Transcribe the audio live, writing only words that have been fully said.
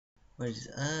What is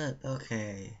up?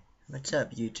 Okay, what's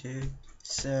up YouTube?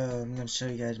 So I'm gonna show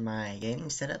you guys my gaming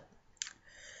setup.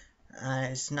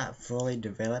 It's not fully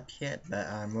developed yet, but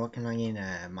I'm working on getting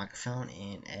a microphone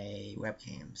and a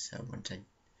webcam. So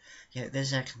this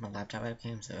is actually my laptop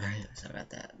webcam, so sorry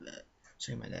about that. But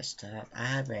show you my desktop.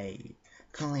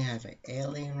 Currently have an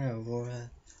Alien Aurora,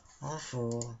 all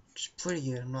full. It's pretty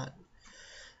good.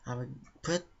 I would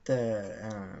put the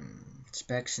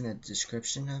specs in the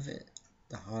description of it.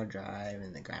 The hard drive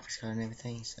and the graphics card and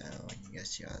everything, so you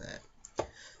guys see all that.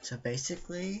 So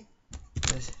basically,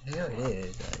 here it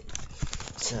is.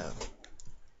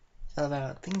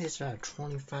 I think this is about a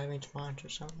 25-inch monitor or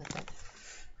something like that.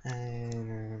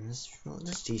 And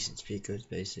this decent speakers,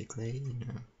 basically, you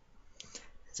know.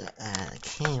 So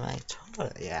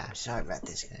yeah, sorry about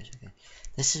this, guys. Okay,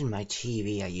 this is my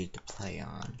TV I used to play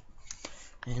on,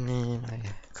 and then I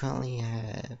currently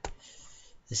have.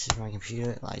 This is my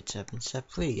computer, it lights up and stuff.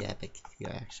 Pretty epic, if you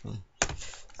ask me.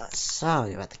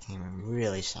 Sorry about the camera, I'm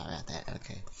really sorry about that.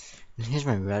 Okay, and here's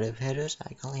my roto headers.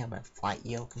 I currently have my flight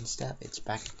yoke and stuff. It's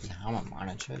back behind my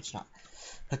monitor. It's not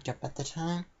hooked up at the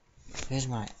time. Here's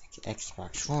my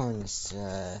Xbox One. It's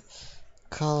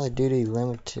Call of Duty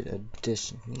Limited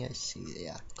Edition. You guys see that?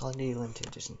 Yeah, Call of Duty Limited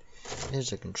Edition.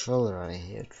 Here's a controller right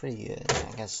here. It's pretty good.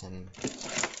 I got some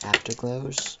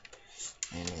afterglows.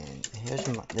 And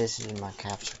then this is my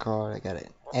capture card. I got an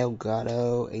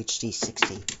Elgato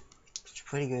HD60. It's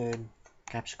pretty good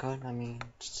capture card. I mean,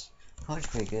 it's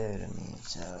pretty good. I mean,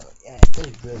 so yeah, it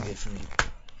does really good for me.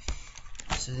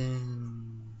 So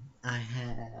then I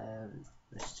have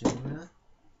the studio.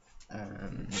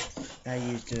 I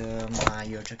used my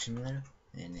Euro Truck Simulator,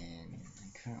 and then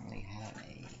I currently have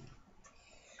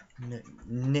a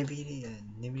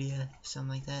Nvidia,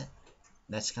 something like that.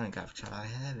 That's the kind of graphics card I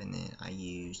have, and then I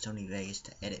use Sony Vegas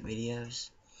to edit videos,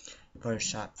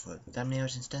 Photoshop for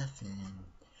thumbnails and stuff, and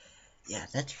yeah,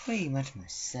 that's pretty much my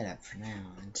setup for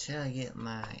now, until I get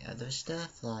my other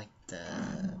stuff, like the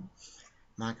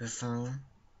microphone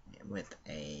with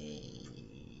a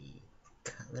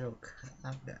little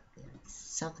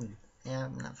something, yeah,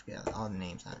 I'm not forgetting all the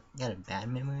names. I got a bad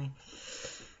memory,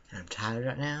 and I'm tired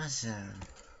right now, so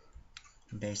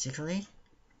basically,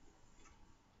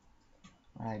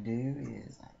 what I do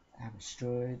is I have a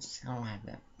storage. I don't have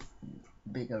that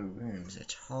big of rooms.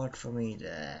 It's hard for me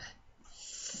to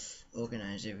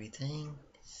organize everything.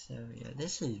 So yeah,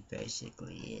 this is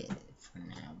basically it for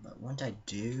now. But once I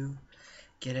do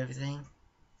get everything,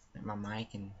 like my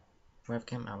mic and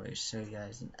webcam, I will show you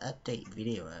guys an update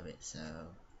video of it. So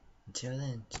until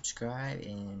then, subscribe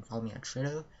and follow me on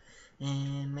Twitter.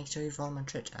 And make sure you follow my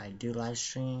Twitch. I do live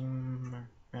stream.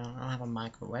 I don't have a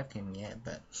mic or webcam yet,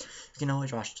 but you can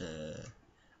always watch the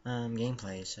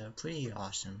gameplay. So pretty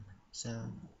awesome. So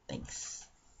thanks.